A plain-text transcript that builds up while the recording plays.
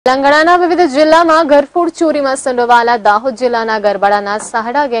तेलंगाणाના વિવિધ જિલ્લામાં ઘરફોડ ચોરીમાં સંડોવાયેલા દાહોદ જિલ્લાના ગરબાડાના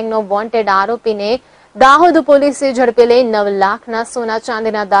સહાડા ગેંગનો વોન્ટેડ આરોપીને દાહોદ પોલીસે ઝડપી લઈ 9 લાખના સોના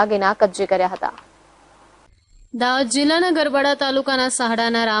ચાંદીના દાગીના કબજે કર્યા હતા। દાહોદ જિલ્લાના ગરબાડા તાલુકાના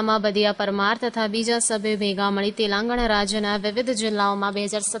સહાડાના રામા બદિયા પરમાર તથા બીજા સભ્યો ભેગા મળી તેલંગાણા રાજ્યના વિવિધ જિલ્લાઓમાં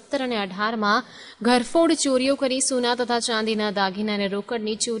 2017 અને 18માં ઘરફોડ ચોરીઓ કરી સોના તથા ચાંદીના દાગીના અને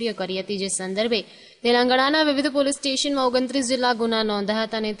રોકડની ચોરીઓ કરી હતી। જે સંદર્ભે તેલંગાણાના વિવિધ પોલીસ સ્ટેશનમાં 29 જેટલા ગુના નોંધાયા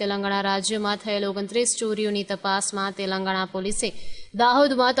હતા અને તેલંગાણા રાજ્યમાં થયેલ 29 ચોરીઓની તપાસમાં તેલંગાણા પોલીસે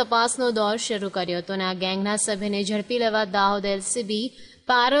દાહોદમાં તપાસનો દોર શરૂ કર્યો હતો અને આ ગેંગના સભ્યને ઝડપી લેવા Dahod LCB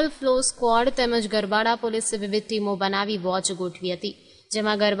parole flow squad તેમજ ગરબાડા પોલીસે વિવિધ ટીમો બનાવી વોચ ગોઠવી હતી,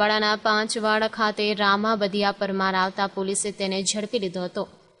 જેમાં ગરબાડાના 5 વાડ ખાતે રામા બદિયા પરમાર આવતા પોલીસે તેને ઝડપી લીધો હતો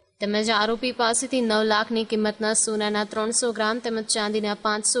તેમજ આરોપી પાસેથી 9 લાખની કિંમતના સોનાના 300 ગ્રામ તેમજ ચાંદીના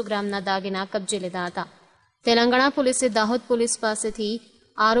 500 ગ્રામના દાગીના કબજે લીધા હતા। તેલંગાણા પોલીસે દાહોદ પોલીસ પાસેથી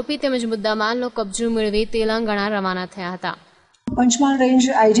આરોપી તેમજ મુદ્દામાલનો કબજો મેળવી તેલંગાણા રવાના થયા હતા। પંચમહાલ રેન્જ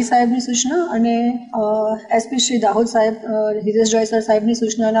આઈજી સાહેબની સૂચના અને એસપી શ્રી દાહોદ સાહેબ હિતેશ જોય સર સાહેબની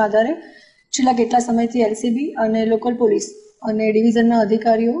સૂચનાના આધારે છેલ્લા કેટલા સમયથી એલસીબી અને લોકલ પોલીસ અને ડિવિઝનના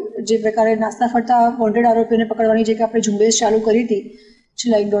અધિકારીઓ જે પ્રકારે નાસ્તા ફરતા વોન્ટેડ આરોપીઓને પકડવાની જે કે આપણે ઝુંબેશ ચાલુ કરી હતી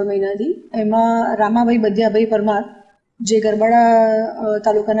છેલ્લા 1-1.5 મહિનાથી, એમાં રામાભાઈ બદિયાભાઈ પરમાર જે ગરબાડા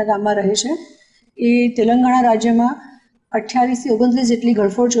તાલુકાના ગામમાં રહે છે, એ તેલંગાણા રાજ્યમાં 28 થી 29 જેટલી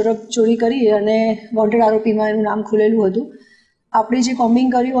ઘરફોડ ચોરી કરી અને વોન્ટેડ આરોપીમાં એનું નામ ખુલેલું હતું। આપણે જે કોમ્બિંગ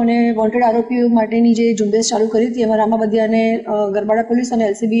કર્યું અને વોન્ટેડ આરોપીઓ માટેની જે ઝુંબેશ ચાલુ કરી હતી એમાં રામા બદિયાને ગરબાડા પોલીસ અને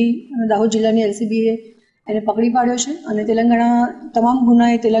એલસીબી દાહોદ જિલ્લાની એલસીબીએ એને પકડી પાડ્યો છે અને તેલંગાણા તમામ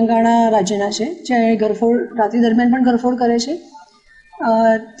ગુના એ તેલંગાણા રાજ્યના છે, જ્યાં ઘરફોડ રાત્રિ દરમિયાન પણ ઘરફોડ કરે છે।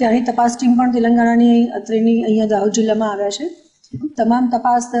 ત્યાંની તપાસ ટીમ પણ તેલંગાણાની અત્રેની અહીંયા દાહોદ જિલ્લામાં આવ્યા છે। તમામ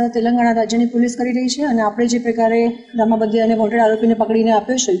તપાસ તેલંગાણા રાજ્યની પોલીસ કરી રહી છે અને આપણે જે પ્રકારે રામા બદિયાને વોન્ટેડ આરોપીને પકડીને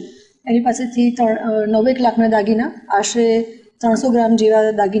આપ્યો છે એની પાસેથી 9 લાખના દાગીના આશરે 300 ગ્રામ જેવા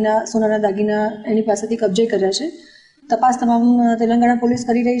દાગીના સોનાના દાગીના એની પાસેથી કબજે કર્યા છે। તપાસ તમામ તેલંગાણા પોલીસ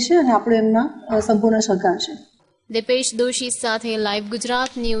કરી રહી છે અને આપણે એમના સંપૂર્ણ સહકાર છે। દીપેશ દોશી સાથે લાઈવ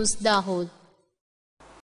ગુજરાત ન્યૂઝ દાહોદ।